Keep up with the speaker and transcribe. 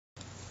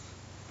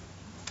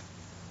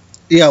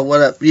Yeah,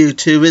 what up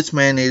YouTube? It's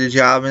Man Need a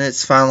Job and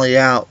it's finally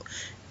out.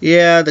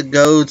 Yeah, the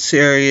Gold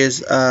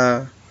Series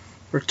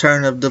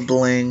Return of the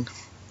Bling.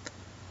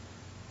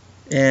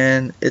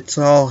 And it's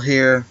all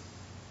here.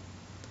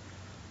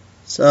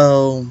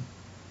 So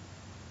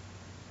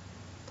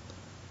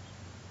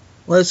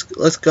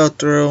let's go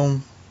through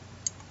them.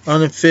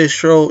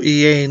 Unofficial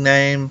EA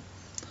name.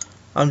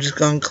 I'm just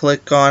gonna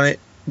click on it.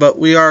 But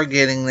we are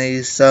getting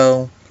these,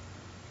 so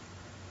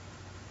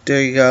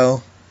there you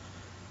go.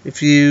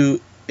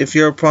 If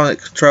your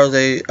opponent controls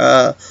a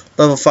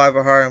level 5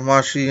 or higher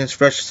monster, you can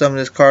special summon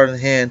this card in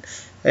hand.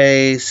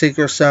 A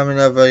synchro summon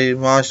of a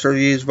monster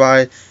use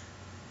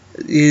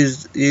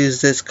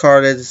this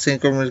card as a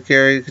synchro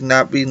material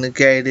cannot be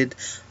negated.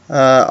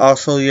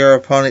 Also, your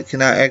opponent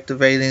cannot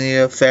activate any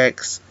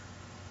effects.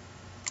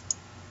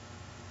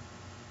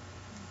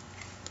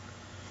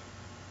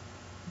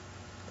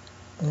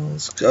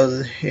 Let's go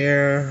to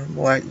here,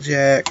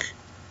 Blackjack.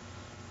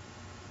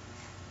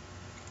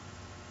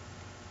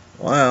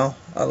 Wow,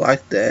 I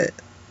like that.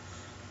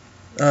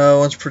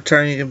 Once per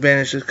turn, you can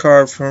banish this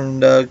card from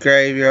the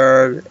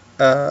graveyard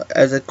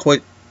as a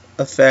quick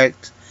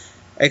effect.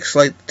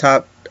 Isolate the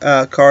top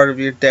card of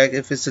your deck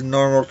if it's a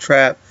normal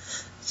trap.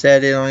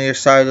 Set it on your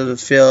side of the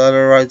field,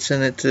 otherwise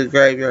send it to the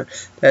graveyard.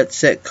 That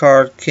set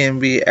card can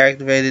be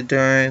activated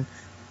during...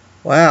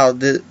 Wow,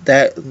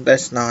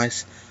 that's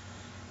nice.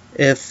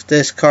 If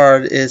this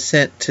card is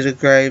sent to the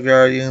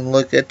graveyard, you can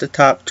look at the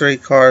top 3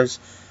 cards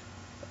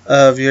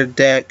of your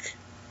deck,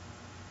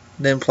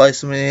 then place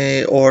them in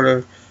any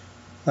order.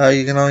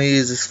 You can only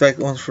use this effect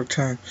once per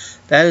turn.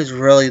 That is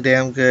really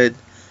damn good.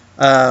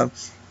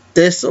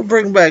 This will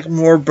bring back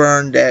more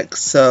burn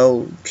decks,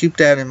 so keep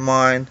that in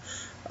mind.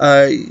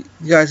 You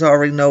guys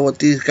already know what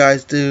these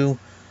guys do.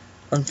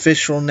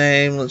 Official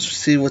name. Let's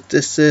see what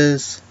this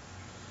is.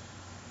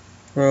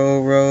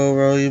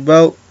 Row your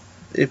boat.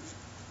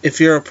 If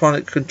your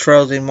opponent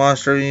controls a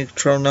monster and you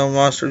control no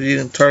monster, you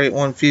can target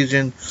one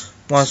fusion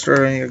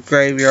monster in your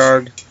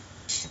graveyard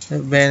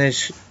and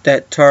banish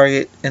that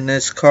target in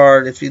this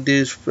card. If you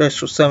do,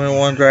 special summon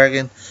one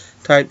dragon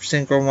type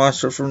synchro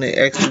monster from the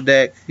extra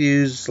deck.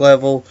 Use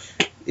level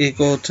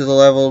equal to the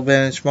level of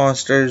banished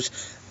monsters.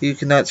 You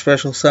cannot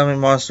special summon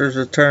monsters.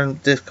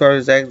 Return this card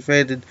is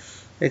activated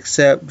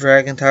except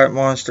dragon type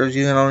monsters.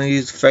 You can only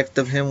use effect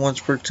of him once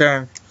per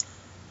turn.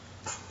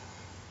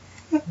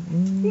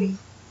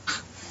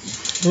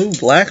 Ooh,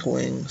 Black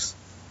Wings.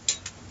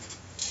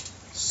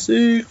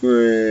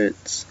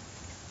 Secrets.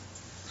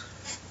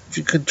 If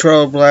you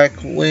control a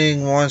Black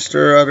Wing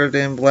monster other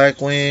than Black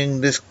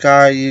Wing, this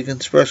guy, you can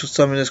special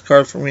summon this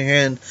card from your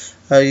hand.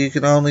 You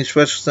can only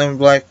special summon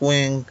Black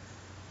Wing.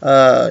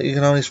 You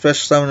can only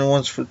special summon it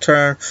once per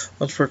turn.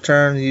 Once per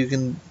turn,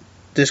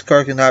 this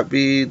card cannot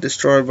be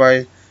destroyed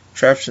by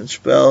traps and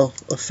spell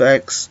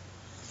effects.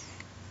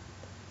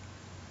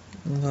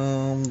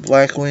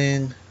 Black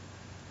Wing.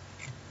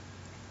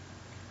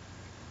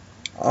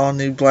 All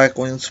new Black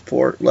Wing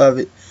support. Love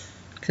it.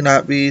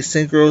 Cannot be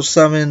synchro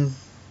summon.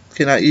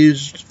 Cannot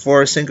use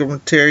for a synchro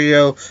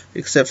material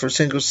except for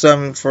synchro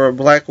summon for a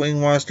Black Wing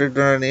monster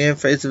during the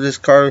end phase of this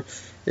card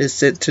is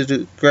sent to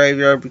the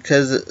graveyard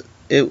because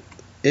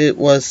it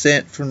was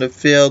sent from the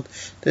field.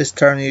 This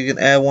turn you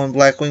can add one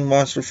Black Wing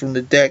monster from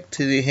the deck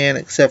to the hand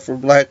except for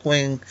Black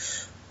Wing.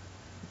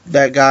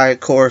 That guy, of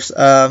course.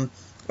 Only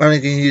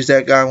can use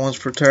that guy once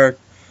per turn.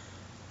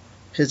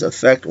 His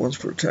effect once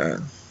per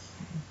turn.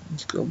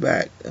 Let's go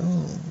back.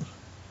 Oh.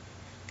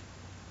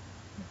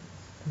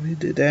 We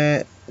did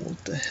that.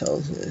 What the hell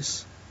is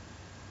this?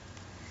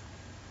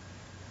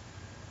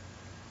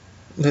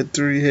 The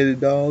 3-headed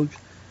dog.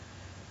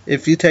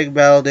 If you take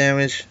battle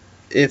damage,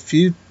 if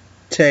you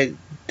take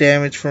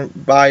damage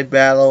by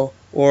battle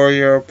or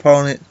your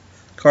opponent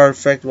card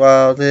effect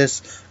while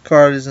this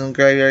card is in the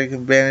graveyard, you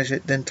can banish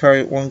it, then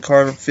target one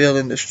card on the field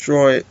and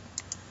destroy it.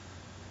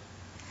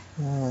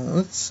 Oh,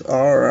 that's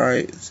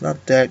alright. It's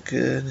not that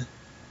good.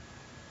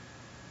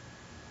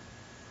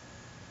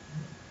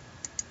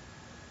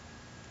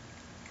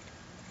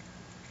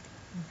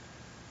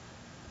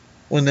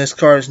 When this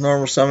card is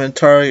normal summon,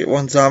 target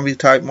one zombie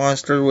type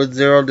monster with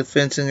 0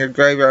 defense in your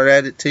graveyard.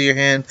 Add it to your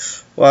hand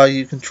while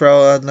you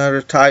control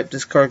another type.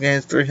 This card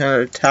gains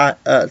 300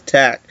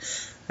 attack.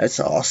 That's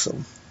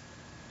awesome.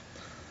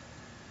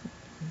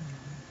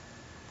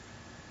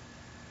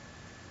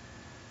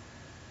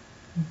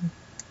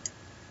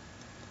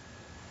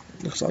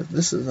 Looks like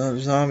this is another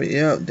zombie.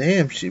 Yeah,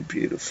 damn, she's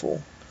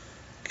beautiful.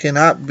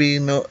 Cannot be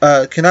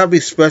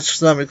special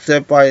summoned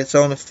except by its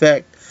own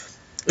effect.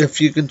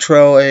 If you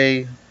control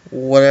a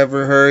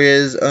whatever her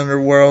is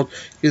underworld,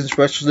 you can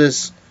special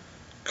this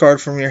card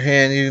from your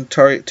hand. You can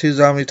target 2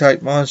 zombie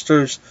type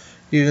monsters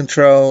you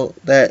control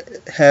that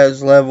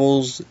has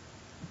levels.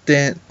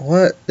 Then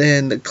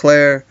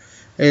declare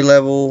a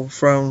level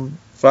from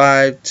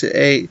 5 to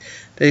 8.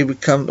 They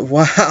become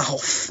wow,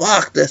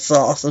 fuck, that's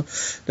awesome.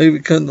 They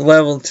become the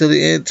level until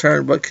the end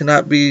turn, but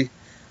you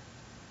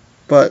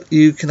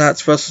cannot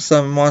special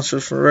summon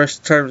monsters for the rest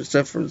of the turn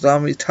except for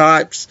zombie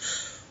types.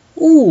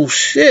 Ooh,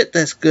 shit,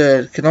 that's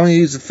good. Can only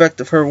use the effect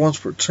of her once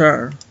per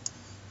turn.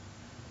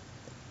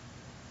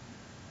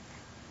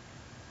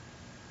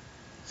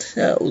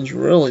 That was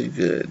really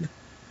good.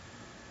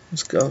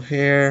 Let's go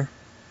here.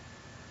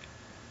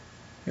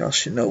 Y'all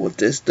should know what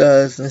this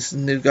does. This is a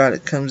new guy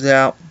that comes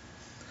out.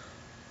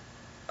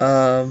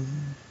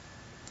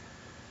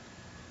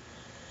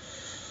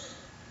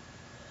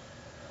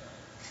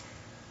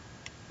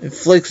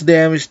 Inflicts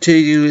damage to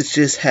you. It's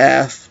just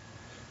half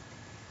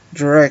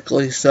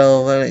directly,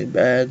 so that ain't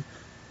bad.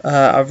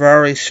 I've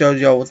already showed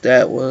y'all what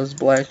that was.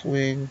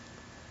 Blackwing.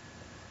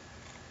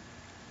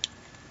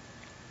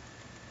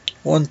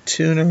 1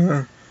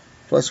 tuner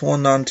plus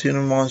 1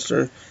 non-tuner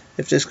monster.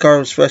 If this card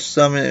was special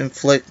summoned,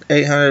 inflict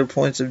 800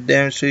 points of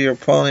damage to your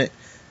opponent.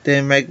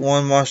 Then make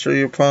 1 monster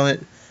your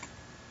opponent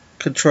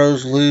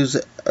controls lose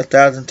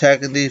 1,000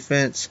 attack and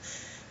defense.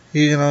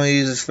 You can only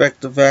use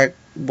effective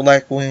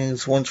Black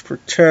Wings once per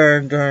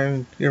turn.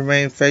 During your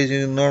main phase,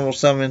 you can normal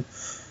summon.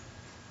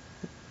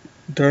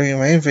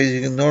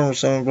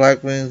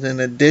 Black Wings in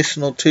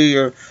additional to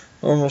your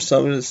normal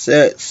summon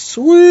set.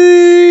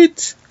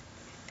 Sweet!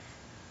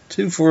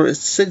 2 for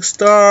 6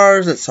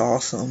 stars. That's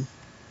awesome.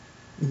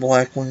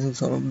 Black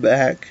Wings on the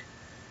back.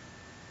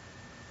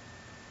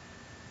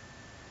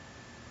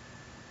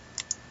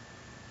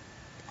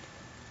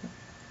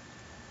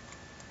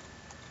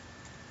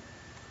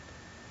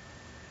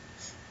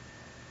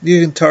 You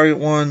can target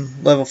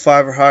 1 level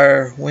 5 or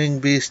higher wing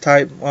beast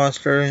type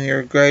monster in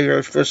your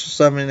graveyard, special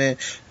summon it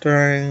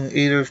during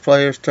either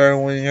player's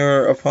turn when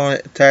your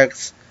opponent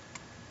attacks.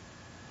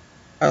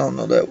 I don't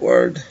know that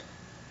word.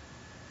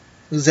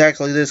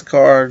 Exactly this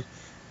card,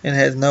 and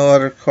has no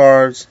other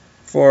cards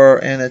for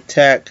an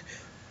attack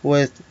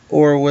with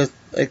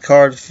a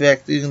card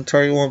effect. You can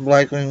target 1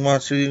 Blackwing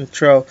monster you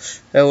control.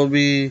 That will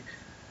be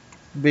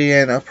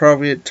an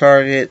appropriate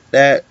target.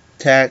 That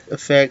attack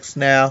effects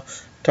now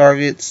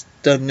targets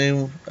the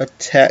new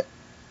attack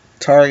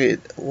target.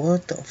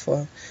 What the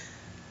fuck?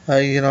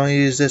 You can only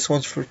use this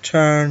once per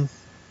turn.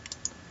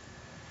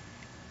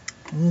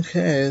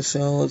 Okay,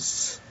 so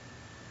let's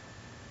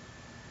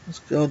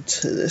go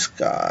to this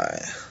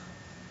guy.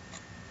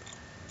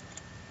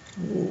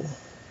 Ooh.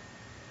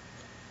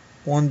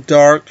 1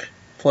 dark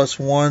plus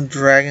 1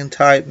 dragon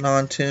type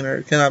non-tuner.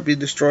 It cannot be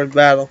destroyed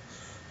battle.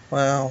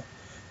 Wow.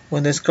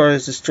 When this card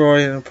is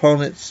destroyed, an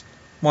opponent's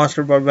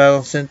monster by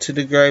battle sent to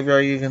the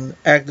graveyard, you can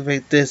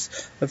activate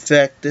this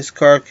effect. This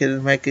card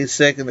can make a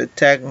second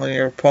attack on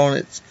your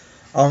opponents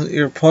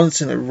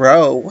in a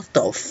row. What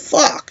the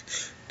fuck?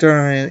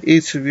 During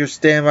each of your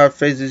standby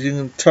phases, you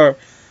can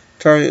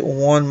target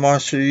 1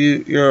 monster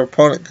your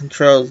opponent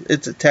controls.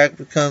 Its attack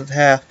becomes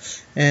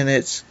half and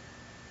its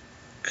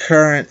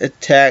current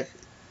attack,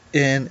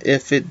 and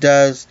if it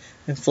does,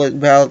 inflict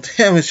battle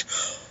damage.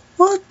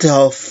 What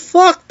the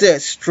fuck?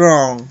 That's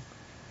strong.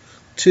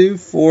 2,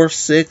 4,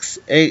 6,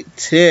 8,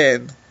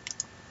 10.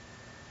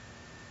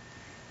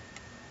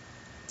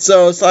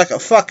 So it's like a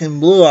fucking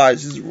Blue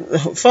Eyes.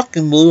 It's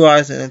fucking Blue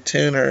Eyes and a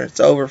tuner. It's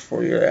over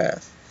for your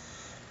ass.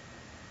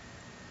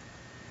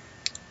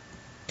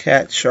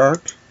 Cat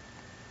Shark.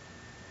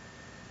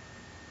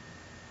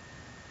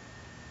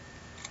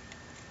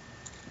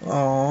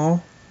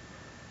 Aww.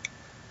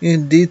 You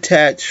can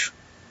detach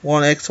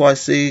 1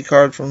 XYZ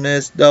card from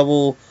this.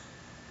 Double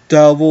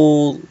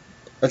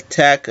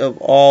attack of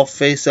all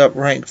face-up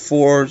rank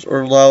 4s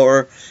or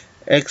lower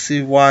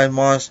XY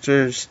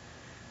monsters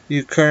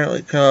you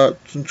currently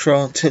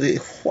control until the...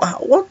 Wow,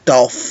 what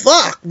the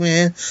fuck,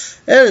 man?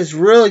 That is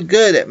really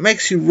good. It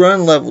makes you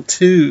run level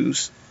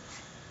 2s.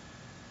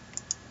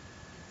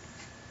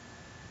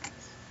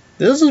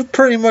 This is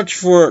pretty much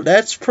for...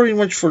 That's pretty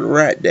much for the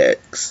rat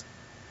decks.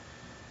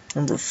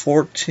 Number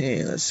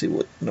 14. Let's see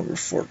what number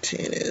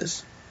 14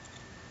 is.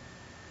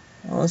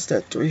 Oh, it's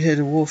that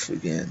 3-headed wolf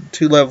again.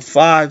 2 level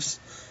 5s.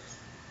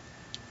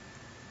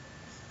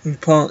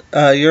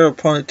 Your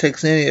opponent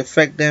takes any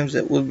effect damage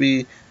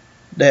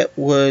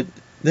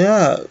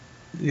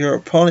your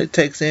opponent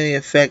takes any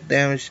effect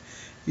damage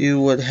you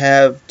would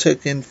have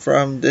taken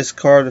from this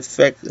card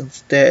effect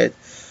instead.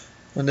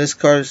 When this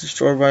card is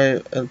destroyed by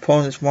an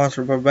opponent's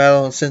monster by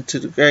battle and sent to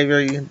the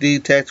graveyard, you can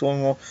detach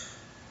one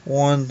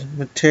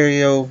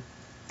material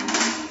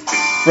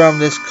from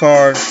this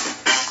card.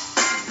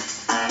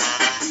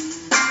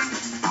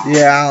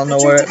 Yeah, I don't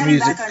know where that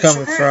music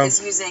coming from.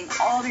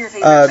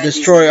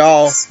 Destroy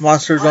all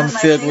monsters on the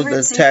field with an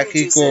attack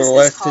equal or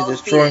less to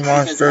destroy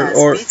monster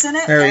or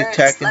ordinary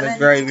attack in the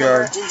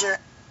graveyard.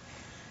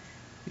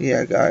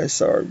 Yeah, guys,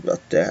 sorry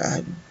about that.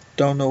 I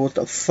don't know what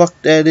the fuck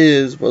that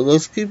is, but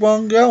let's keep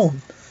on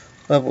going.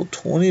 Level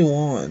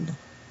 21.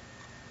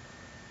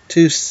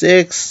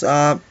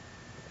 2/6.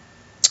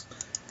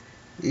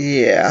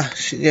 Yeah,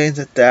 she gains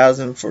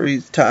 1,000 for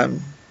each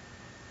time.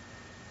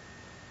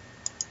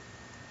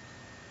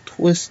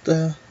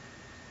 Twista.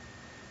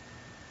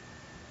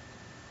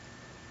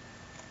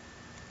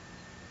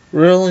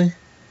 Really?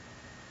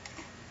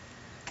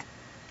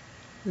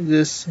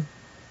 This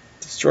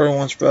destroy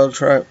 1 spell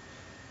trap,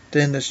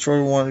 then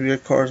destroy 1 of your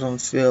cards on the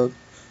field.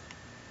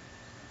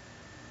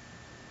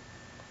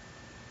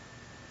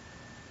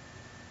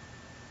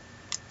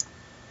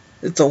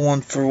 It's a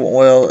 1 for,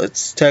 well,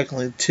 it's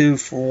technically 2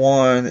 for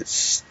 1. It's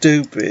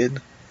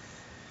stupid.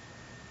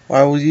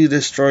 Why would you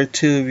destroy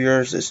 2 of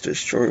yours? Let's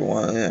destroy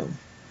 1 of them.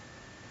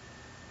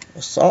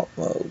 Assault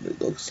mode,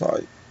 it looks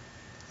like.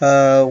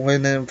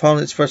 When an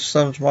opponent special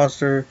summons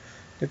monster,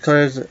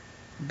 declares a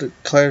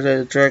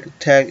direct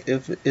attack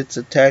if its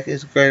attack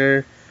is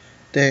greater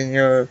than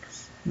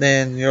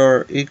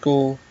your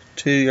equal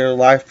to your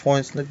life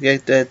points,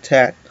 negate the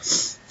attack.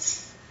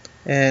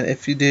 And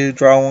if you do,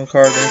 draw 1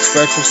 card and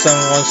special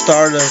summon 1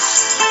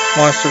 Stardust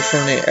monster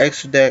from the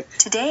extra deck.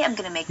 Today I'm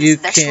going to make You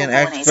this can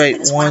vegetable activate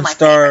bolognese, 1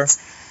 star.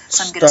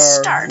 So I'm going to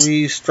star start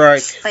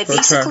restrike by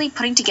basically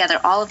putting together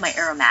all of my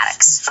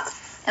aromatics.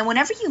 And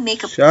whenever you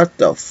make a... Shut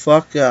the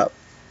fuck up.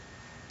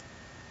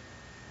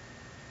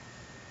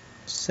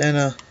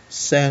 Santa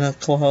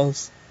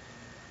Claus.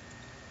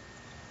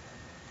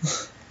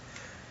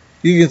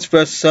 You can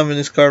special summon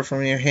this card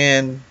from your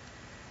hand.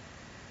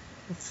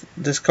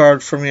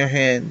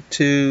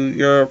 To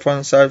your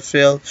opponent's side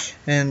field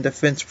and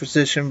defense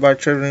position by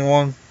triggering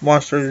 1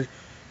 monster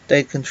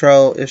they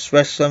control. If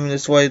special summoned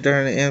this way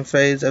during the end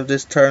phase of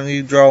this turn,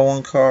 you draw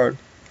 1 card.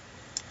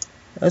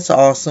 That's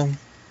awesome.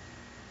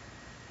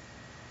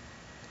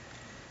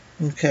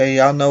 Okay,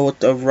 y'all know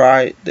what the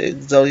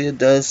Yugioh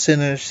does.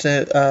 Center.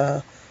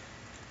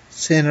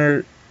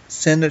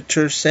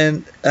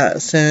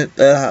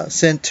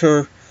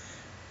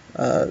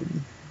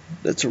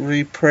 That's a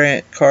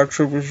reprint. Card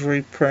Troopers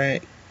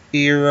reprint.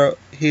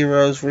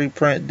 Heroes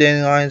reprint.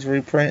 Dandelions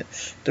reprint.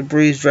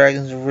 Debris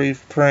Dragons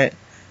reprint.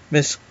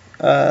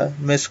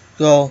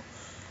 Mystical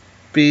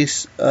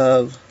Beast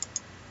of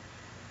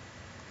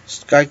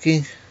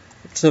Skyking.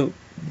 It's a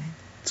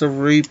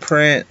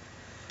reprint.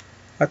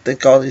 I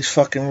think all these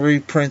fucking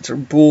reprints are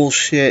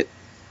bullshit.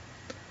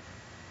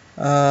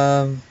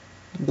 Glow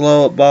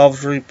Up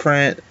Bob's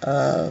reprint.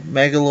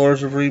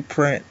 Megalord's a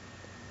reprint.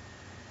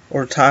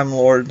 Or Time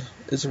Lord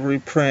is a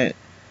reprint.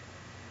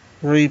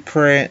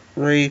 Reprint.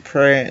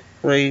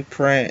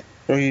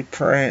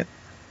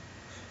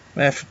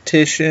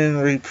 Mathematician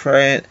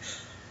reprint.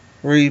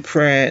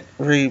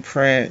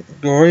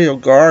 Gloria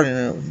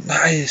Garden,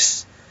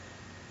 nice.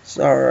 It's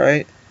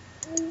alright.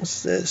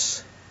 What's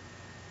this?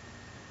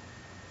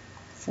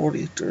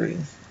 43.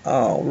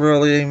 Oh,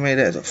 really? They made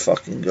that a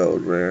fucking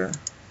gold rare.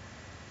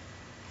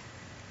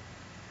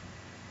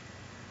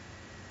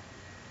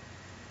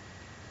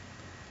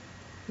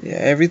 Yeah,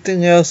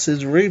 everything else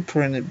is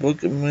reprinted.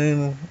 Book of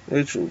Moon,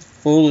 Ritual,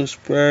 Foolish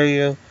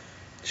Burial,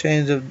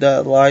 Chains of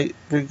Light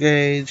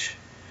Brigade,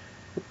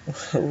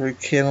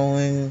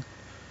 Rekindling,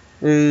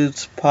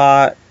 Roots,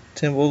 Pot,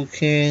 Temple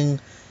King,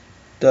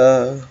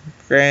 the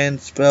Grand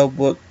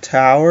Spellbook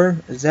Tower.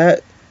 Is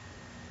that?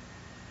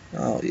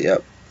 Oh,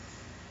 yep.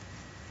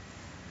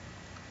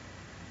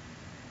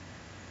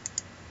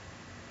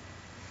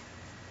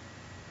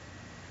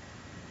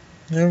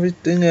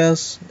 Everything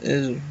else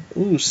is,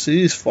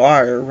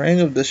 Ceasefire, Ring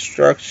of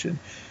Destruction,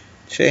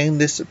 Chain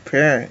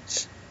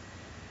Disappearance,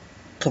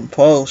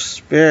 Compose,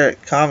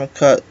 Spirit, Comic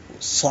Cut,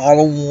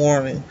 Solemn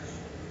Warning,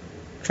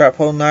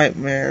 Trap-Hole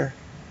Nightmare,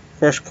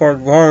 Crush Card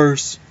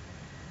Verse,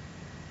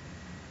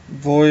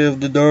 Void of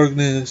the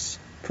Darkness,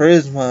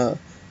 Prisma,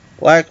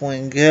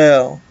 Blackwing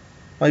Gale,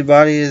 My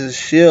Body is a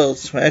Shield,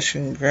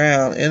 Smashing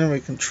Ground, Enemy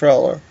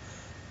Controller,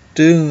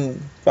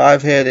 Doom,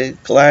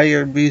 Five-Headed,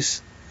 Gladiator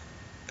Beast,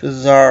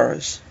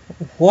 Gazaris.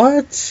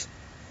 What?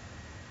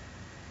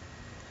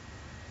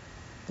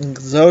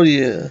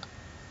 Exodia.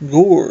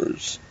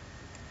 Gores.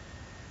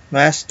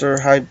 Master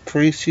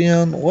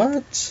Hyperion.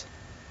 What?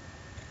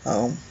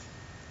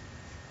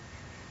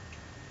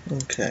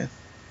 Okay.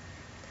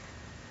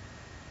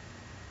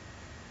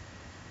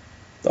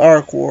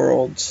 Dark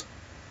Worlds.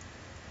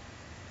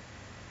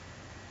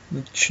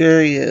 The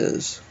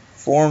Chariots.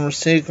 Former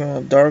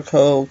Synchro. Dark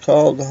Hole.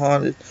 Called the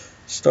Haunted.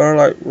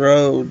 Starlight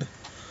Road.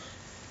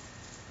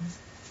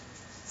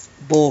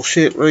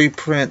 Bullshit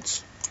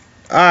reprints.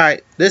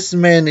 Alright, this is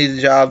Man Need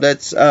a Job.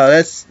 That's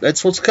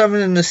what's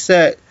coming in the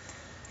set.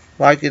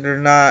 Like it or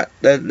not,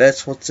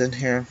 that's what's in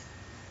here.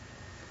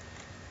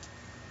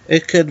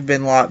 It could have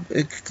been a lot.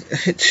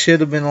 It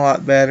should have been a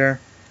lot better.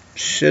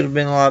 Should have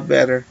been a lot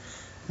better.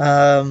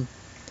 Yeah,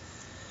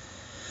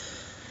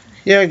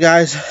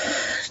 guys,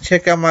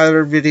 check out my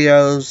other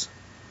videos.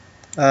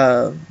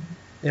 And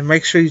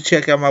make sure you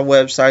check out my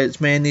website. It's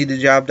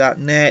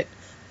manneedajob.net.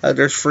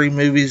 There's free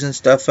movies and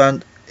stuff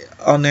on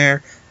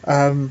there.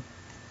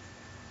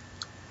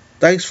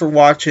 Thanks for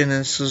watching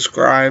and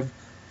subscribe.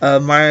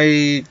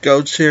 My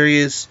Gold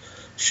series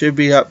should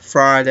be up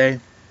Friday.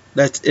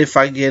 That's if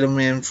I get them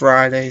in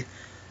Friday.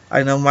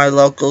 I know my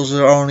locals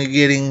are only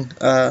getting,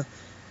 they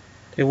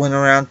went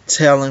around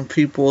telling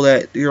people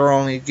that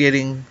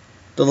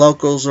the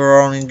locals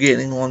are only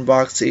getting 1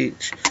 box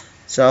each.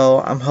 So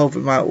I'm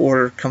hoping my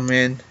order come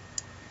in.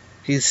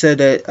 He said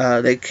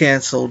that they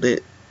canceled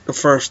it the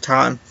first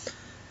time.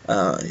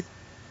 I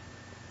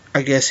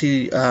guess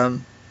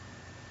the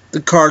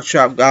card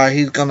shop guy,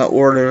 he's gonna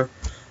order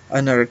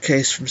another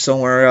case from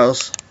somewhere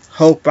else.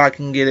 Hope I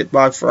can get it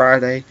by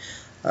Friday.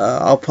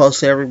 I'll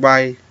post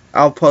everybody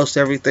I'll post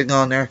everything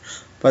on there.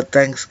 But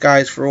thanks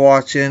guys for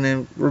watching,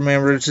 and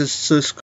remember to subscribe.